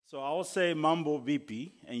So I will say mambo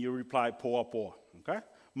vipi, and you reply poa poa. Okay?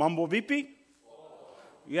 Mambo vipi?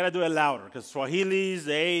 You gotta do it louder because Swahilis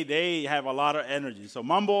they have a lot of energy. So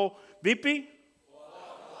mambo vipi?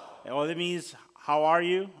 And all it means, how are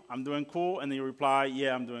you? I'm doing cool, and then you reply,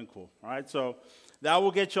 yeah, I'm doing cool. All right. So that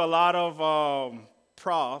will get you a lot of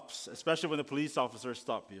props, especially when the police officers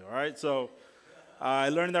stop you. All right. So I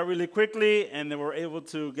learned that really quickly, and then we're able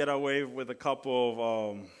to get away with a couple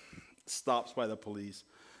of stops by the police.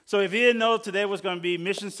 So if you didn't know today was going to be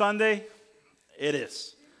Mission Sunday, it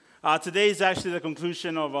is. Today is actually the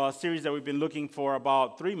conclusion of a series that we've been looking for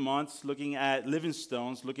about 3 months, looking at living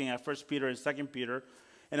stones, looking at 1 Peter and 2 Peter,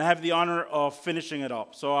 and I have the honor of finishing it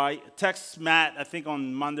up. So I text Matt, I think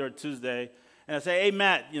on Monday or Tuesday, and I say, hey,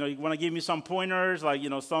 Matt, you want to give me some pointers, like,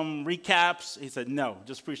 some recaps? He said, no,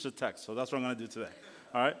 just preach the text. So that's what I'm going to do today,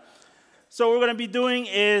 all right? So what we're going to be doing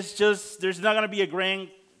is there's not going to be a grand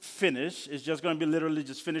finish. It's just going to be literally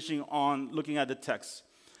just finishing on looking at the text.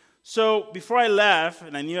 So before I left,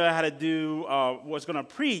 and I knew I had to do was going to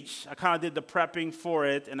preach, I kind of did the prepping for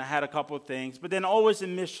it, and I had a couple of things. But then always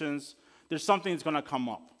in missions, there's something that's going to come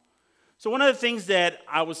up. So one of the things that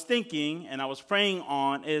I was thinking and I was praying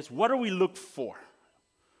on is, what do we look for?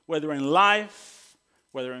 Whether in life,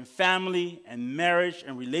 whether in family and marriage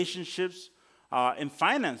and relationships, in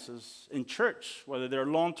finances, in church, whether they're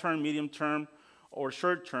long-term, medium-term, or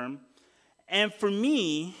short-term. And for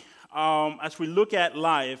me, as we look at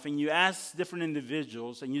life and you ask different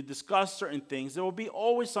individuals and you discuss certain things, there will be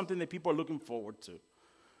always something that people are looking forward to.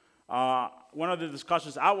 One of the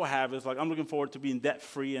discussions I will have is like, I'm looking forward to being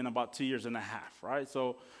debt-free in about 2 years and a half, right?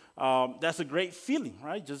 So that's a great feeling,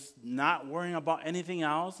 right? Just not worrying about anything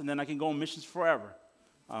else, and then I can go on missions forever.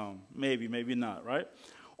 Maybe not, right?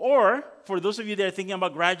 Or for those of you that are thinking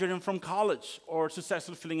about graduating from college or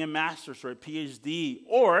successfully filling a master's or a PhD,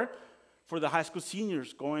 or for the high school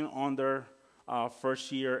seniors going on their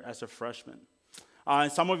first year as a freshman.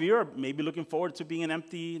 And some of you are maybe looking forward to being an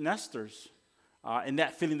empty nesters. And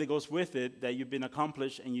that feeling that goes with it, that you've been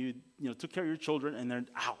accomplished and you took care of your children and they're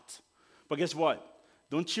out. But guess what?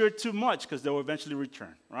 Don't cheer too much because they will eventually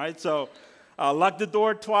return, right? So lock the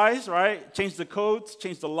door twice, right? Change the codes,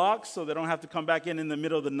 change the locks so they don't have to come back in the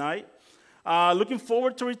middle of the night. Looking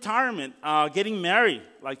forward to retirement, getting married,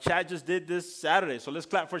 like Chad just did this Saturday. So let's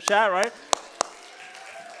clap for Chad, right?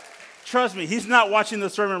 Trust me, he's not watching the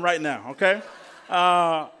sermon right now, okay?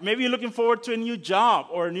 Maybe you're looking forward to a new job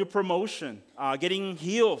or a new promotion, getting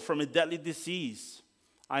healed from a deadly disease.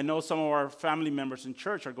 I know some of our family members in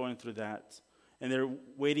church are going through that, and they're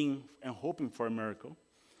waiting and hoping for a miracle.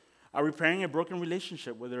 Repairing a broken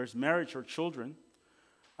relationship, whether it's marriage or children.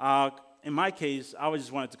 In my case, I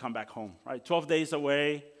just wanted to come back home, right? 12 days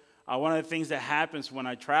away. One of the things that happens when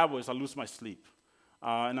I travel is I lose my sleep.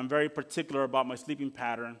 And I'm very particular about my sleeping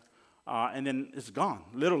pattern. And then it's gone.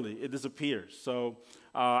 Literally, it disappears. So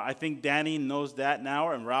I think Danny knows that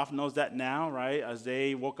now, and Ralph knows that now, right? As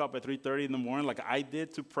they woke up at 3:30 in the morning like I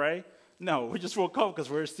did to pray. No, we just woke up because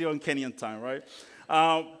we're still in Kenyan time, right?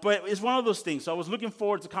 But it's one of those things. So I was looking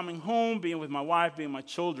forward to coming home, being with my wife, being with my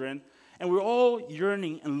children. And we're all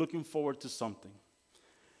yearning and looking forward to something.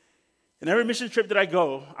 In every mission trip that I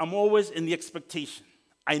go, I'm always in the expectation.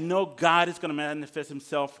 I know God is going to manifest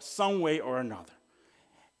himself some way or another.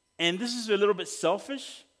 And this is a little bit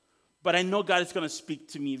selfish, but I know God is going to speak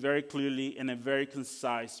to me very clearly in a very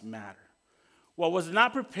concise manner. What was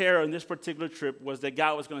not prepared on this particular trip was that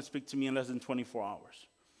God was going to speak to me in less than 24 hours.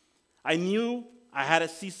 I knew I had to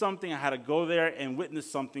see something, I had to go there and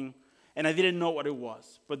witness something, and I didn't know what it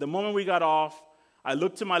was. But the moment we got off, I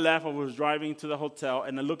looked to my left, I was driving to the hotel,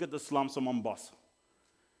 and I looked at the slums of Mombasa.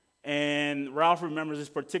 And Ralph remembers this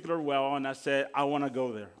particular well, and I said, I want to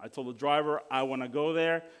go there. I told the driver, I want to go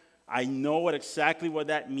there. I know exactly what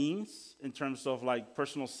that means in terms of like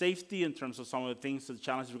personal safety, in terms of some of the things, the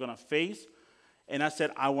challenges we're going to face. And I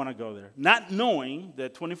said, I want to go there. Not knowing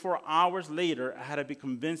that 24 hours later, I had to be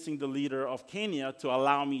convincing the leader of Kenya to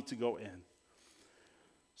allow me to go in.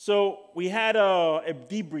 So we had a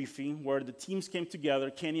debriefing where the teams came together,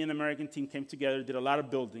 Kenyan and American team came together, did a lot of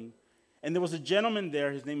building. And there was a gentleman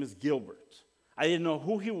there, his name is Gilbert. I didn't know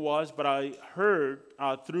who he was, but I heard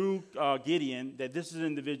through Gideon that this is an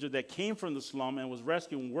individual that came from the slum and was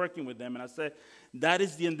rescuing, working with them. And I said, that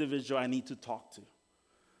is the individual I need to talk to.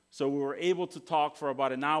 So we were able to talk for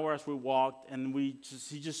about an hour as we walked, and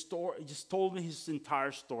he just told me his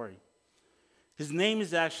entire story. His name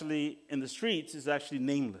is actually, in the streets, is actually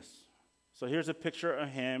nameless. So here's a picture of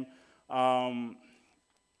him right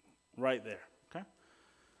there, okay?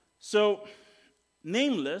 So,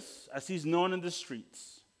 nameless, as he's known in the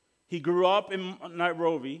streets, He grew up in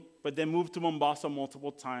Nairobi, but then moved to Mombasa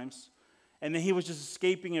multiple times. And then he was just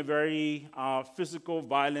escaping a very physical,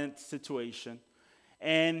 violent situation.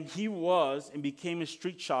 And he was and became a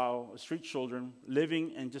street children,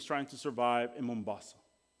 living and just trying to survive in Mombasa.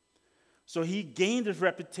 So he gained his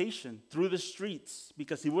reputation through the streets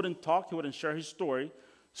because he wouldn't talk, he wouldn't share his story.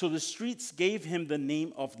 So the streets gave him the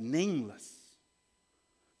name of Nameless,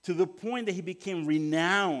 to the point that he became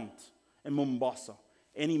renowned in Mombasa.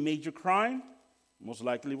 Any major crime, most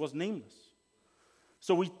likely was Nameless.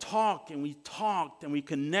 So we talked and we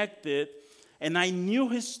connected, and I knew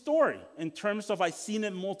his story in terms of I've seen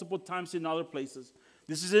it multiple times in other places.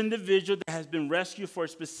 This is an individual that has been rescued for a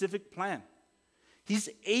specific plan. He's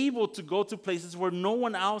able to go to places where no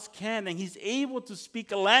one else can, and he's able to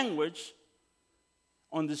speak a language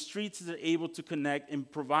on the streets that are able to connect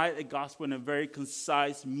and provide a gospel in a very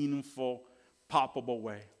concise, meaningful, palpable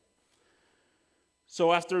way.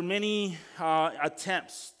 So after many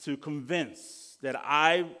attempts to convince that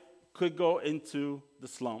I could go into the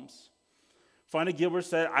slums, finally Gilbert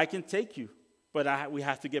said, I can take you, but we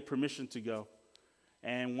have to get permission to go.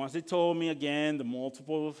 And once they told me again the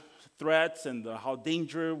multiple threats and how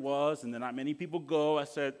dangerous it was and that not many people go, I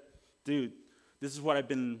said, dude, this is what I've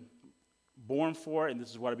been born for and this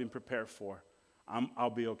is what I've been prepared for. I'll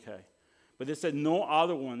be okay. But they said no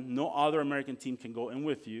other American team can go in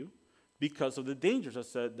with you because of the dangers. I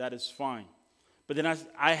said, that is fine. But then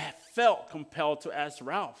I felt compelled to ask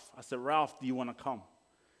Ralph. I said, Ralph, do you want to come?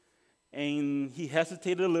 And he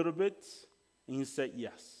hesitated a little bit, and he said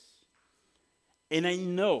yes. And I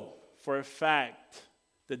know for a fact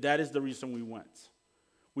that that is the reason we went.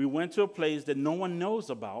 We went to a place that no one knows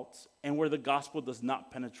about and where the gospel does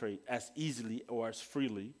not penetrate as easily or as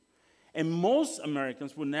freely. And most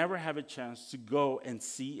Americans will never have a chance to go and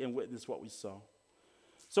see and witness what we saw.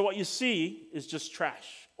 So what you see is just trash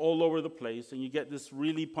all over the place, and you get this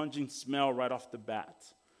really pungent smell right off the bat.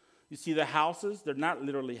 You see the houses, they're not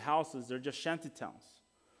literally houses, they're just shantytowns.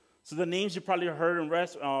 So the names you probably heard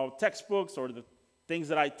in textbooks or the things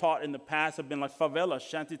that I taught in the past have been like favelas,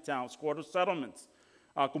 shantytowns, quarter settlements,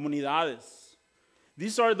 comunidades.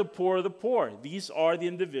 These are the poor of the poor. These are the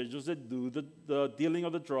individuals that do the dealing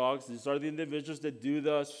of the drugs. These are the individuals that do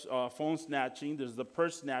the phone snatching. There's the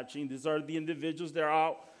purse snatching. These are the individuals that are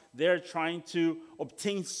out there trying to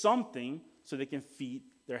obtain something so they can feed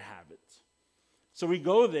their habits. So we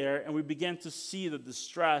go there and we begin to see the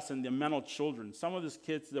distress and the mental children. Some of these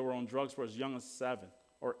kids that were on drugs were as young as 7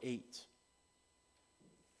 or 8.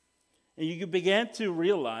 And you begin to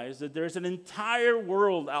realize that there's an entire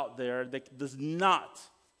world out there that does not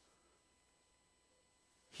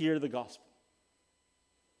hear the gospel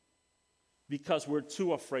because we're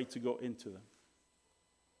too afraid to go into them.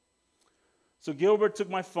 So Gilbert took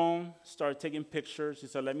my phone, started taking pictures. He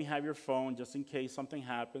said, let me have your phone just in case something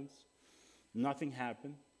happens. Nothing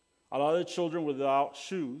happened. A lot of the children were without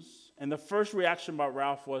shoes. And the first reaction by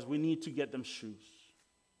Ralph was, we need to get them shoes.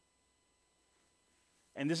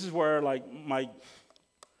 And this is where,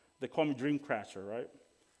 they call me Dream Crasher, right?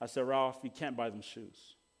 I said, Ralph, you can't buy them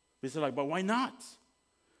shoes. He said, but why not?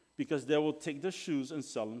 Because they will take the shoes and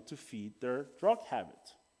sell them to feed their drug habit.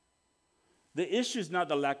 The issue is not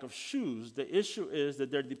the lack of shoes. The issue is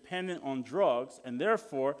that they're dependent on drugs, and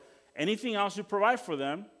therefore, anything else you provide for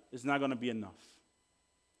them is not going to be enough.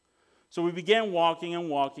 So we began walking,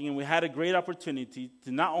 and we had a great opportunity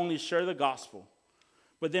to not only share the gospel,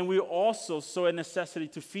 but then we also saw a necessity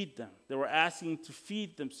to feed them. They were asking to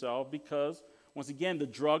feed themselves because, once again, the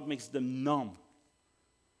drug makes them numb.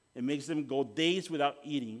 It makes them go days without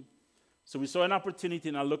eating. So we saw an opportunity,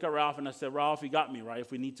 and I looked at Ralph, and I said, Ralph, you got me, right?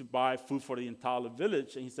 If we need to buy food for the entire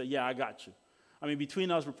village. And he said, yeah, I got you. I mean,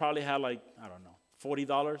 between us, we probably had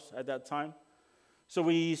 $40 at that time. So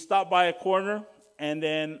we stopped by a corner, and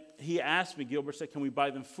then he asked me, Gilbert said, can we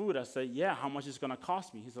buy them food? I said, yeah, how much is it going to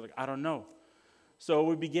cost me? He said, I don't know. So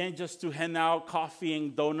we began just to hand out coffee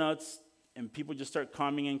and donuts, and people just started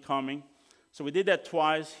coming and coming. So we did that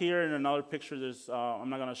twice. Here in another picture, I'm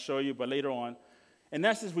not going to show you, but later on. In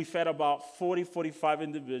essence, we fed about 45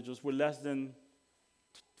 individuals with less than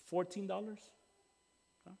 $14. Okay?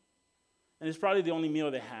 And it's probably the only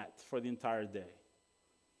meal they had for the entire day.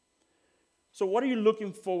 So what are you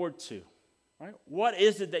looking forward to? Right? What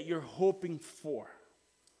is it that you're hoping for?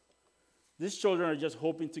 These children are just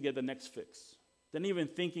hoping to get the next fix. They're not even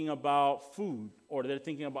thinking about food, or they're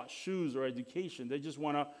thinking about shoes or education. They just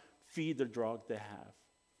want to feed the drug they have.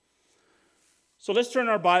 So let's turn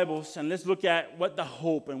our Bibles and let's look at what the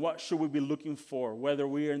hope and what should we be looking for, whether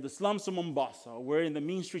we're in the slums of Mombasa, or we're in the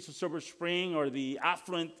mean streets of Silver Spring, or the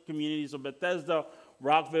affluent communities of Bethesda,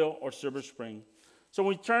 Rockville, or Silver Spring. So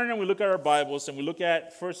we turn and we look at our Bibles and we look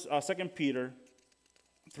at 2 Peter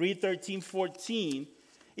 3:13, 14.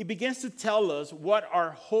 It begins to tell us what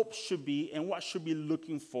our hope should be and what should be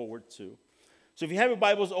looking forward to. So if you have your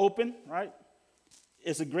Bibles open, right,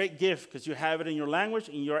 it's a great gift because you have it in your language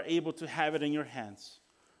and you're able to have it in your hands.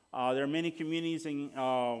 There are many communities in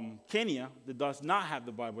Kenya that does not have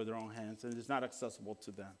the Bible in their own hands, and it's not accessible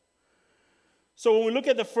to them. So when we look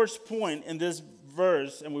at the first point in this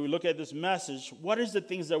verse, and we look at this message, what is the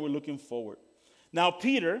things that we're looking forward? Now,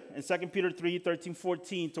 Peter, in 2 Peter 3:13,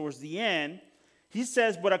 14, towards the end, he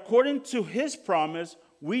says, but according to his promise,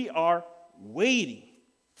 we are waiting.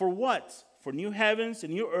 For what? For new heavens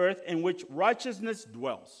and new earth in which righteousness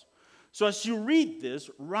dwells. So as you read this,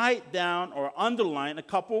 write down or underline a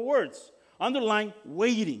couple of words. Underline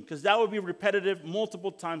waiting, because that will be repetitive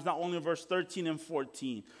multiple times, not only in verse 13 and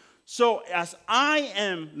 14. So as I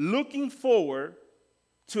am looking forward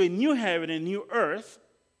to a new heaven and new earth,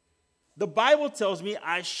 the Bible tells me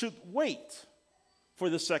I should wait for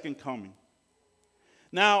the second coming.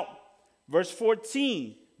 Now, verse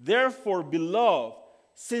 14, therefore, beloved,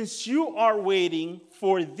 since you are waiting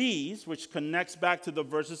for these, which connects back to the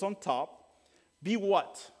verses on top, be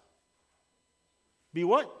what? Be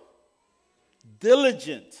what?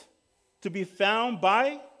 Diligent to be found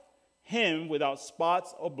by him without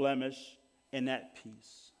spots or blemish and at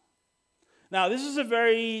peace. Now, this is a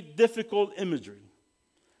very difficult imagery.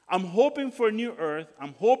 I'm hoping for a new earth.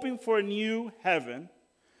 I'm hoping for a new heaven.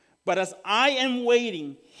 But as I am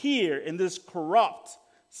waiting here in this corrupt,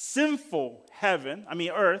 sinful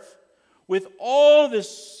earth, with all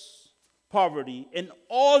this poverty and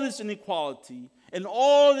all this inequality and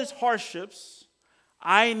all these hardships,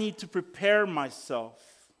 I need to prepare myself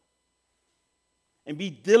and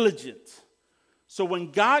be diligent. So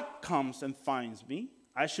when God comes and finds me,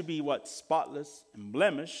 I should be what? Spotless and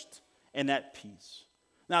blemished and at peace.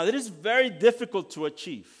 Now, it is very difficult to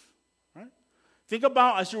achieve. Right? Think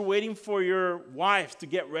about as you're waiting for your wife to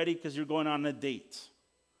get ready because you're going on a date.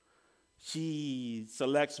 She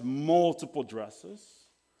selects multiple dresses.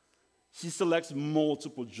 She selects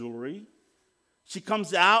multiple jewelry. She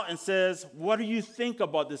comes out and says, what do you think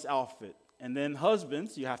about this outfit? And then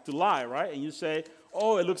husbands, you have to lie, right? And you say,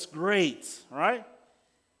 oh, it looks great, right?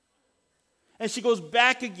 And she goes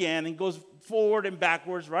back again and goes forward and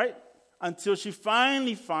backwards, right? Until she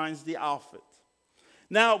finally finds the outfit.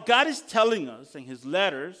 Now, God is telling us in his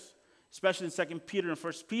letters, especially in 2 Peter and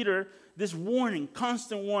 1 Peter, this warning,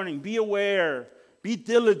 constant warning, be aware, be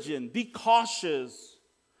diligent, be cautious.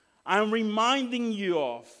 I'm reminding you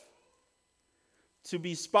of to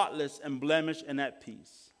be spotless and blemished and at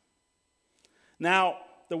peace. Now,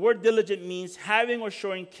 the word diligent means having or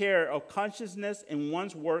showing care of consciousness in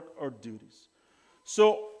one's work or duties.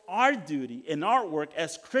 So our duty and our work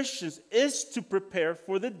as Christians is to prepare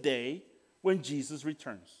for the day when Jesus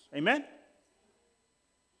returns. Amen?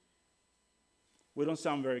 We don't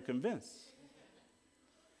sound very convinced.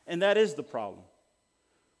 And that is the problem.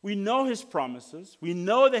 We know his promises. We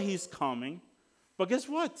know that he's coming. But guess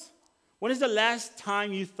what? When is the last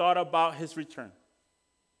time you thought about his return?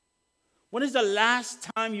 When is the last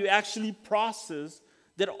time you actually processed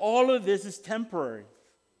that all of this is temporary?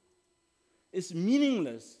 It's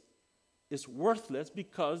meaningless. It's worthless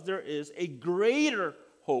because there is a greater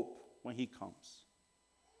hope when he comes.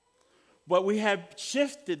 But we have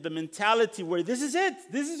shifted the mentality where this is it.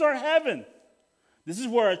 This is our heaven. This is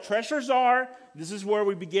where our treasures are. This is where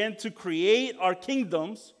we begin to create our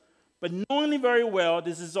kingdoms. But knowing very well,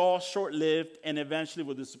 this is all short-lived and eventually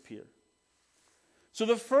will disappear. So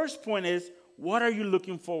the first point is, what are you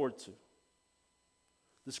looking forward to?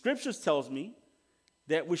 The scriptures tells me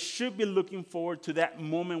that we should be looking forward to that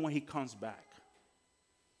moment when he comes back.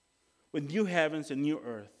 With new heavens and new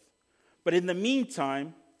earth. But in the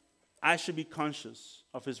meantime, I should be conscious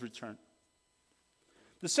of his return.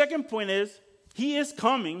 The second point is, he is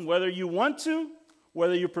coming, whether you want to,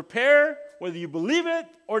 whether you prepare, whether you believe it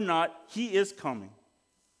or not, he is coming.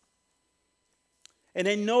 And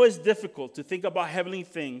I know it's difficult to think about heavenly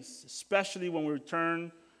things, especially when we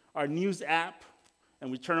turn our news app and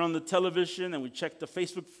we turn on the television and we check the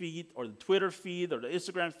Facebook feed or the Twitter feed or the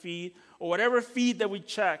Instagram feed or whatever feed that we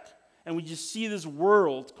check, and we just see this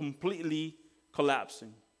world completely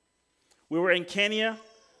collapsing. We were in Kenya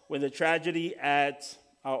when the tragedy at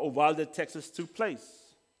Uvalde, Texas took place.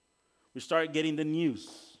 We started getting the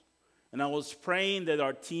news. And I was praying that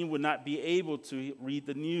our team would not be able to read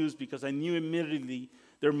the news because I knew immediately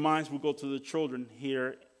their minds would go to the children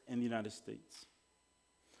here in the United States.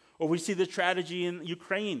 Or we see the tragedy in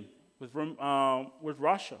Ukraine with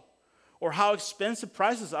Russia. Or how expensive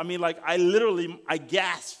prices. I mean, like, I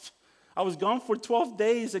gasped I was gone for 12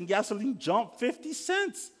 days and gasoline jumped 50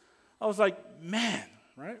 cents. I was like, man,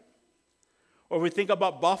 right? Or we think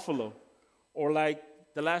about Buffalo, or like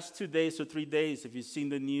the last 2 days or 3 days, if you've seen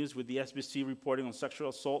the news with the SBC reporting on sexual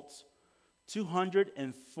assaults,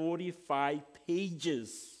 245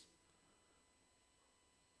 pages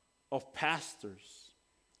of pastors,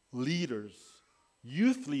 leaders,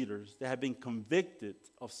 youth leaders that have been convicted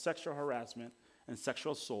of sexual harassment and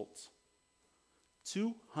sexual assaults.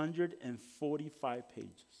 245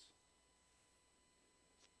 pages.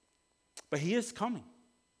 But he is coming.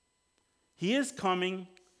 He is coming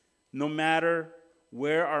no matter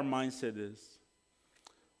where our mindset is.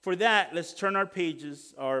 For that, let's turn our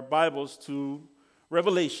pages, our Bibles, to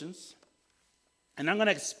Revelations. And I'm going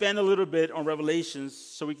to expand a little bit on Revelations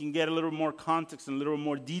so we can get a little more context and a little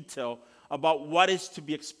more detail about what is to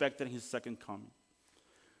be expected in his second coming.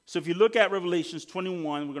 So if you look at Revelations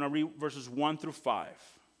 21, we're going to read verses 1 through 5.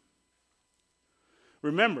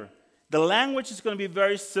 Remember, the language is going to be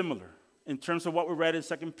very similar in terms of what we read in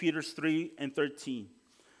 2 Peter 3 and 13.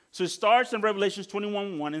 So it starts in Revelations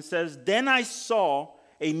 21:1 and says, "Then I saw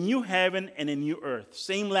a new heaven and a new earth."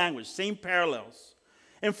 Same language, same parallels.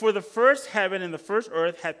 "And for the first heaven and the first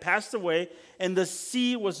earth had passed away, and the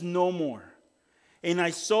sea was no more. And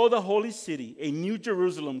I saw the holy city, a new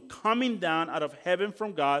Jerusalem, coming down out of heaven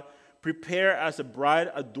from God, prepared as a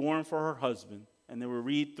bride adorned for her husband." And then we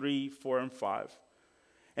read 3, 4, and 5.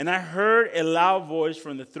 "And I heard a loud voice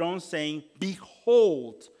from the throne saying,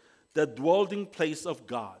 'Behold, the dwelling place of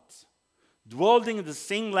God.'" Dwelling in the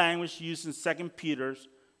same language used in 2 Peter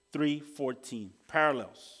 3:14.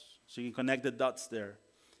 Parallels. So you can connect the dots there.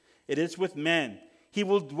 "It is with men. He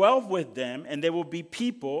will dwell with them, and they will be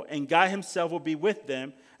people, and God himself will be with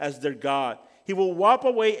them as their God. He will wipe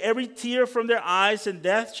away every tear from their eyes, and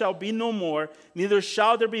death shall be no more. Neither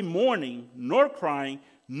shall there be mourning, nor crying,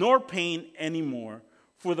 nor pain anymore,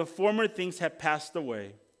 for the former things have passed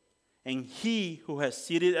away. And he who has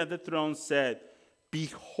seated at the throne said,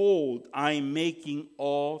 'Behold, I am making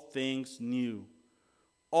all things new.'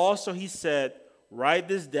 Also he said, 'Write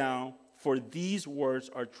this down, for these words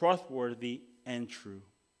are trustworthy and true.'"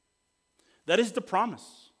 That is the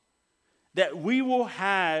promise, that we will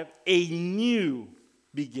have a new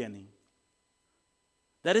beginning.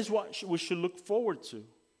 That is what we should look forward to.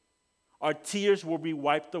 Our tears will be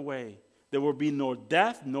wiped away. There will be no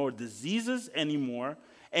death, nor diseases anymore,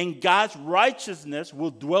 and God's righteousness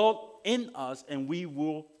will dwell in us, and we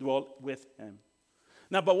will dwell with him.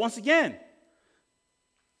 Now, but once again,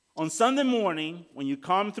 on Sunday morning, when you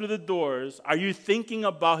come through the doors, are you thinking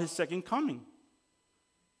about his second coming?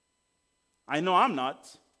 I know I'm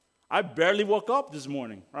not. I barely woke up this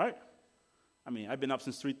morning, right? I mean, I've been up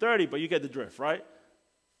since 3:30, but you get the drift, right?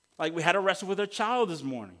 Like we had to wrestle with our child this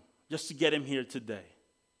morning just to get him here today.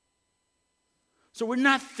 So we're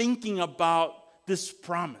not thinking about this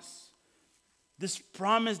promise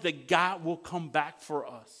that God will come back for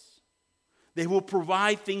us. They will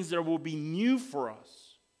provide things that will be new for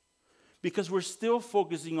us because we're still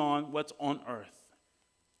focusing on what's on earth.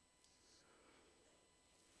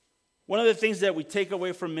 One of the things that we take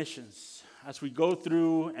away from missions as we go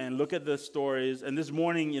through and look at the stories, and this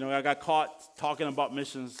morning, I got caught talking about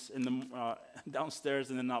missions in the downstairs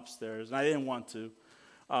and then upstairs, and I didn't want to.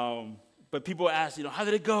 But people ask, how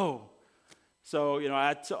did it go? So,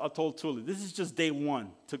 I told Tuli, this is just day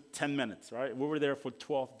one. Took 10 minutes, right? We were there for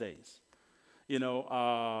 12 days.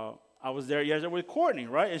 I was there yesterday with Courtney,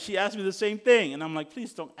 right? And she asked me the same thing. And I'm like,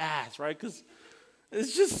 please don't ask, right? Because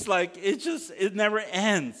it's just like, it never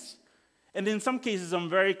ends. And in some cases, I'm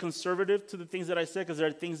very conservative to the things that I say because there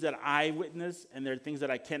are things that I witness and there are things that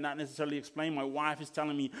I cannot necessarily explain. My wife is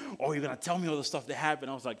telling me, oh, you're going to tell me all the stuff that happened.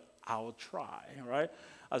 I was like, I'll try, right?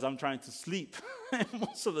 As I'm trying to sleep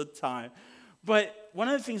most of the time. But one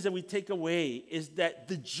of the things that we take away is that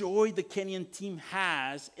the joy the Kenyan team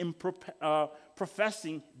has in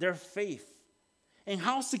professing their faith and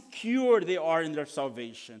how secure they are in their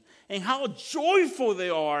salvation and how joyful they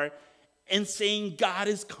are in saying, God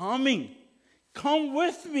is coming. Come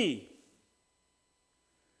with me.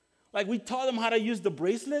 Like we taught them how to use the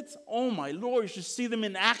bracelets. Oh my Lord, you should see them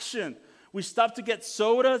in action. We stopped to get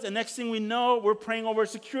sodas, and next thing we know, we're praying over a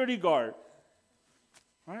security guard.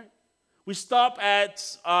 Right? We stop at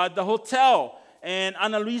the hotel, and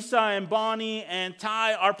Ana Luisa and Bonnie and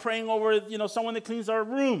Ty are praying over, someone that cleans our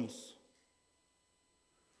rooms.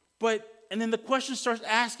 And then the question starts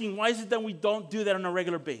asking, why is it that we don't do that on a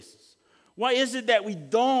regular basis? Why is it that we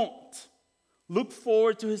don't look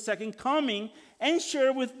forward to his second coming and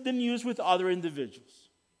share the news with other individuals?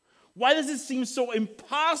 Why does it seem so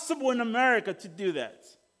impossible in America to do that?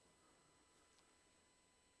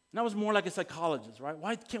 And I was more like a psychologist, right?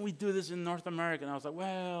 Why can't we do this in North America? And I was like,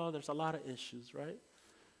 well, there's a lot of issues, right?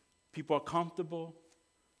 People are comfortable.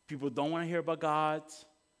 People don't want to hear about God.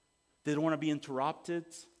 They don't want to be interrupted.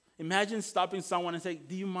 Imagine stopping someone and saying,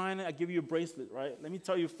 do you mind I give you a bracelet, right? Let me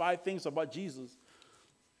tell you 5 things about Jesus.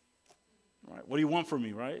 Right? What do you want from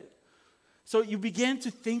me, right? So you begin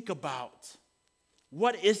to think about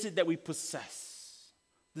what is it that we possess,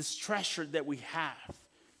 this treasure that we have,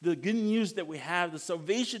 the good news that we have, the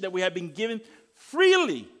salvation that we have been given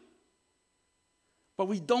freely. But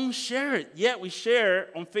we don't share it. Yet we share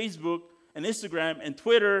on Facebook and Instagram and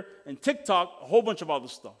Twitter and TikTok a whole bunch of other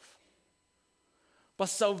stuff. But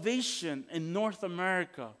salvation in North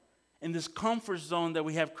America, in this comfort zone that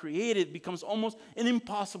we have created, becomes almost an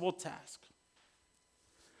impossible task.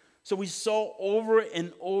 So we saw over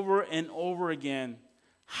and over and over again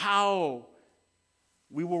how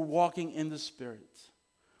we were walking in the Spirit.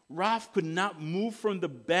 Ralph could not move from the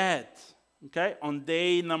bed, okay, on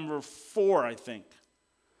day number 4, I think.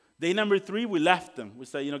 Day number 3, we left him. We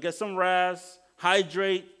said, get some rest,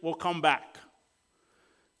 hydrate, we'll come back.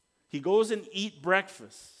 He goes and eat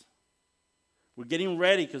breakfast. We're getting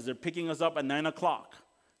ready because they're picking us up at 9 o'clock.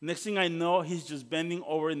 Next thing I know, he's just bending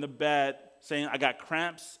over in the bed saying, I got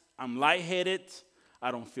cramps, I'm lightheaded,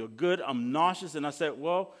 I don't feel good, I'm nauseous. And I said,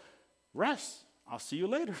 well, rest. I'll see you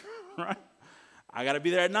later, right? I got to be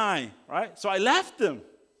there at 9, right? So I left him.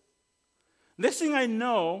 Next thing I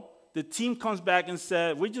know, the team comes back and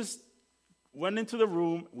said, we just went into the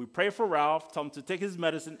room, we prayed for Ralph, told him to take his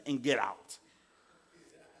medicine and get out.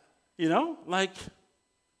 Like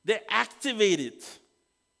they activated,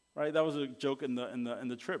 right? That was a joke in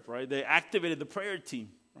the trip, right? They activated the prayer team,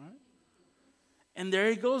 right? And there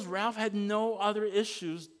he goes. Ralph had no other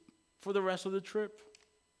issues for the rest of the trip.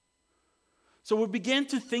 So we began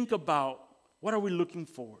to think about, what are we looking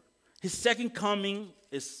for? His second coming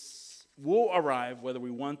will arrive whether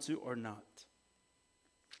we want to or not.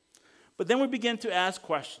 But then we began to ask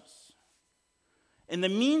questions. In the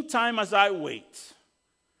meantime, as I wait,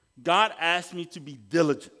 God asked me to be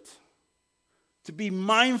diligent, to be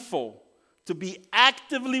mindful, to be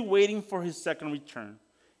actively waiting for his second return.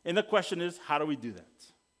 And the question is, how do we do that?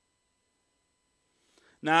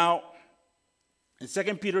 Now, in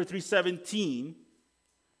 2 Peter 3:17,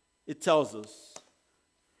 it tells us,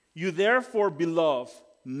 you therefore, beloved,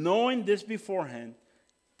 knowing this beforehand,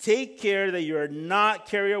 take care that you are not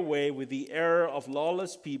carried away with the error of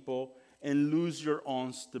lawless people and lose your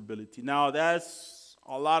own stability. Now, that's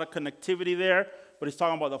a lot of connectivity there, but he's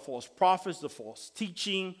talking about the false prophets, the false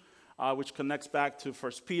teaching, which connects back to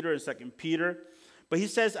 1 Peter and 2 Peter. But he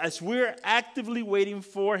says, as we're actively waiting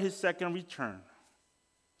for his second return,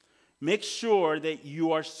 make sure that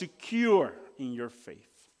you are secure in your faith.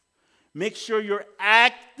 Make sure you're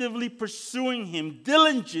actively pursuing him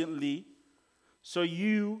diligently so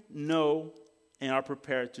you know and are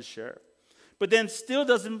prepared to share. But then still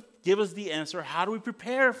doesn't give us the answer, how do we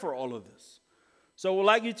prepare for all of this? So I would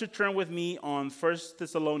like you to turn with me on 1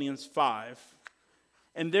 Thessalonians 5.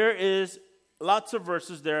 And there is lots of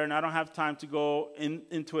verses there, and I don't have time to go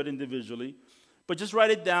into it individually. But just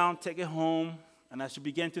write it down, take it home, and as you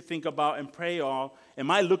begin to think about and pray all,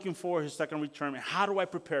 am I looking for his second return? And how do I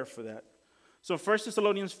prepare for that? So 1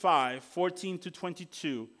 Thessalonians 5, 14 to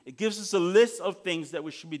 22, it gives us a list of things that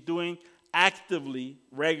we should be doing actively,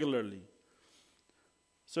 regularly.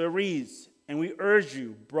 So it reads, and we urge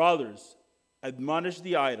you, brothers, admonish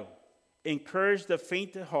the idle, encourage the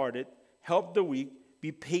faint-hearted, help the weak,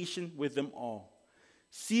 be patient with them all.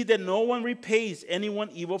 See that no one repays anyone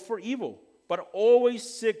evil for evil, but always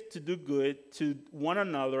seek to do good to one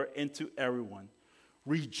another and to everyone.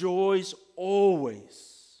 Rejoice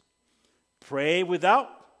always. Pray without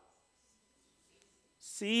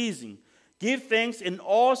ceasing. Give thanks in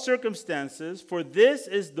all circumstances, for this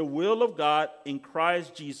is the will of God in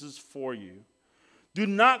Christ Jesus for you. Do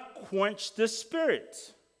not quench the spirit.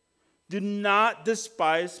 Do not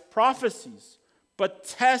despise prophecies, but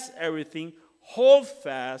test everything. Hold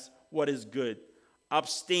fast what is good.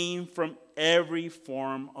 Abstain from every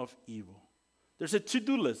form of evil. There's a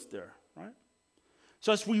to-do list there, right?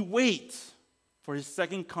 So as we wait for his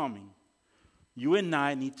second coming, you and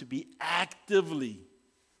I need to be actively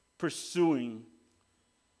pursuing,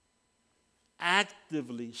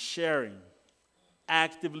 actively sharing,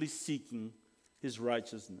 actively seeking his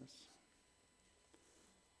righteousness.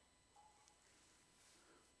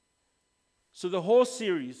 So the whole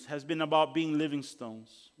series has been about being living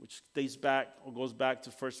stones, which dates back or goes back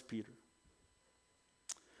to 1 Peter.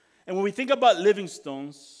 And when we think about living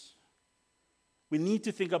stones, we need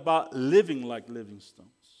to think about living like living stones.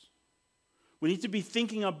 We need to be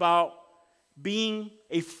thinking about being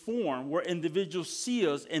a form where individuals see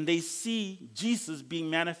us and they see Jesus being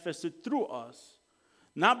manifested through us,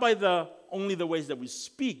 not by only the ways that we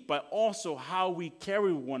speak, but also how we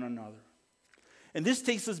carry one another. And this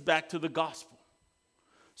takes us back to the gospel.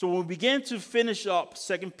 So when we begin to finish up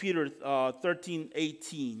 2 Peter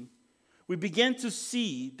 13:18, we begin to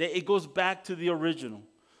see that it goes back to the original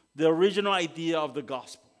idea of the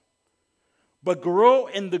gospel. But grow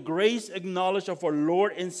in the grace and knowledge of our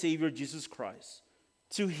Lord and Savior Jesus Christ.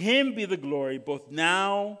 To him be the glory both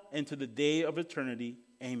now and to the day of eternity.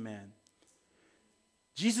 Amen.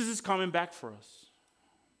 Jesus is coming back for us.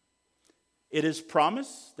 It is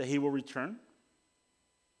promised that he will return.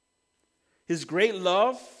 His great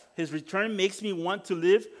love, his return makes me want to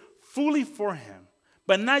live fully for him.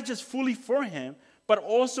 But not just fully for him, but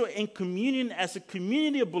also in communion as a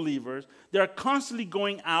community of believers that are constantly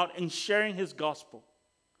going out and sharing his gospel,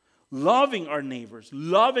 loving our neighbors,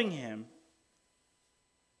 loving him.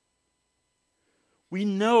 We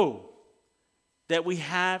know that we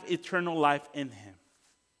have eternal life in him.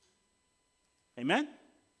 Amen?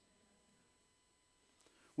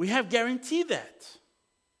 We have guaranteed that.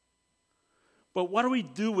 But what do we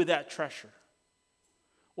do with that treasure?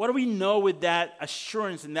 What do we know with that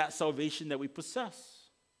assurance and that salvation that we possess?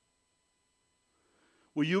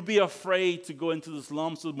 Will you be afraid to go into the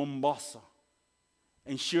slums of Mombasa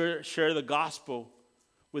and share the gospel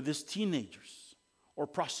with these teenagers, or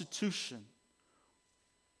prostitution,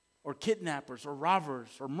 or kidnappers, or robbers,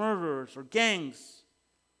 or murderers, or gangs?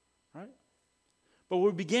 Right? But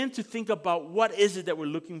we begin to think about what is it that we're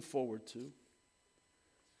looking forward to.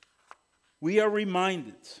 We are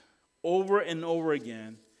reminded over and over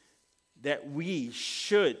again that we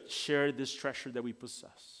should share this treasure that we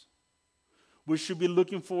possess. We should be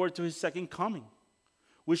looking forward to his second coming.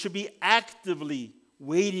 We should be actively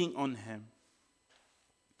waiting on him.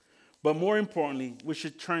 But more importantly, we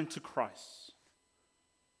should turn to Christ.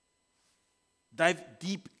 Dive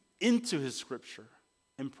deep into his scripture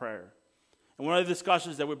and prayer. And one of the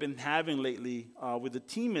discussions that we've been having lately with the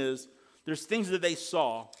team is there's things that they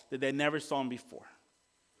saw that they never saw before.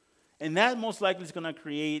 And that most likely is going to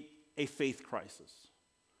create a faith crisis.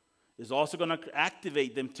 It's also going to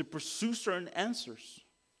activate them to pursue certain answers.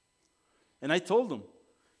 And I told them,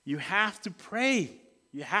 you have to pray.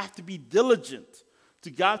 You have to be diligent to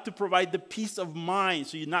God to provide the peace of mind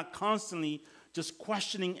so you're not constantly just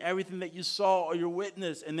questioning everything that you saw or you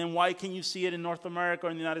witnessed. And then why can't you see it in North America or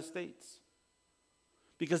in the United States?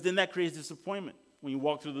 Because then that creates disappointment when you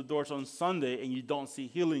walk through the doors on Sunday and you don't see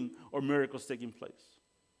healing or miracles taking place.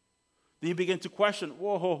 Then you begin to question,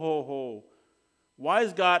 whoa. Why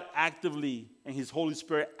is God actively and his Holy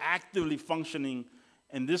Spirit actively functioning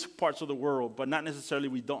in these parts of the world, but not necessarily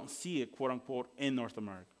we don't see it, quote unquote, in North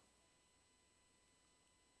America?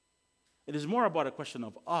 It is more about a question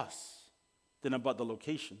of us than about the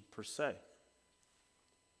location per se.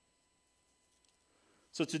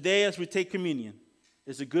 So today, as we take communion,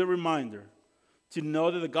 it's a good reminder to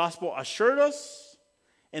know that the gospel assured us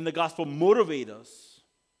and the gospel motivates us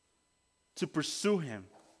to pursue him,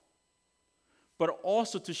 but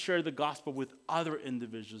also to share the gospel with other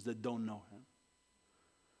individuals that don't know him.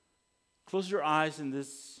 Close your eyes in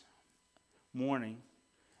this morning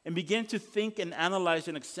and begin to think and analyze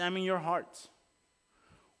and examine your heart.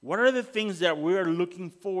 What are the things that we're looking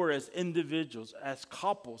for as individuals, as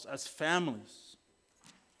couples, as families?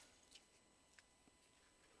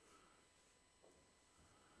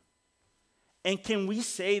 And can we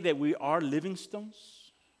say that we are living stones?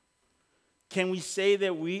 Can we say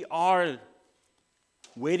that we are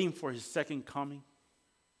waiting for his second coming?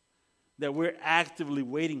 That we're actively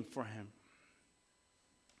waiting for him?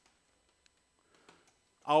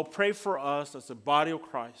 I'll pray for us as a body of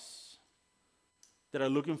Christ that are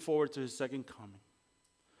looking forward to his second coming.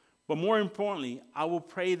 But more importantly, I will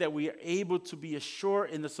pray that we are able to be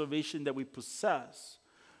assured in the salvation that we possess,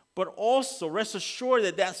 but also rest assured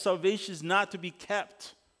that that salvation is not to be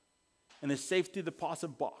kept in a safety deposit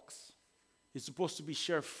box. It's supposed to be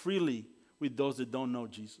shared freely with those that don't know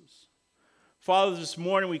Jesus. Father, this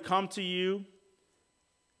morning we come to you,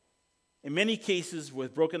 in many cases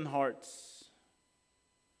with broken hearts,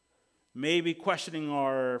 maybe questioning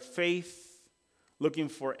our faith, looking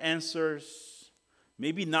for answers,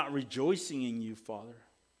 maybe not rejoicing in you, Father.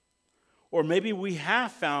 Or maybe we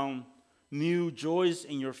have found new joys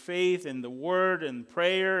in your faith and the word and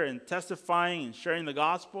prayer and testifying and sharing the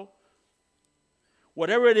gospel.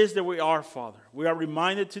 Whatever it is that we are, Father, we are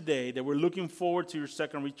reminded today that we're looking forward to your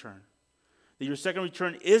second return. That your second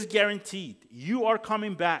return is guaranteed. You are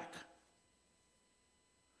coming back.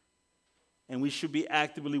 And we should be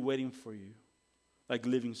actively waiting for you, like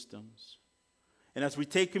living stones. And as we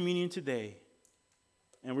take communion today,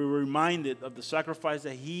 and we're reminded of the sacrifice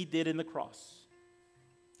that he did in the cross.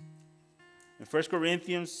 In 1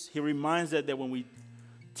 Corinthians, he reminds us that when we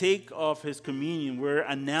take of his communion, we're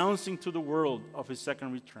announcing to the world of his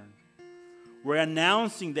second return. We're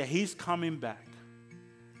announcing that he's coming back.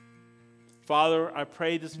 Father, I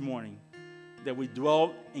pray this morning that we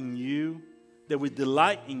dwell in you, that we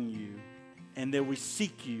delight in you, and that we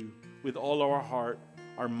seek you with all our heart,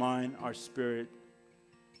 our mind, our spirit,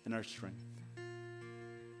 and our strength.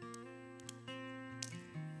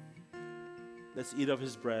 Let's eat of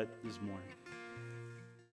his bread this morning.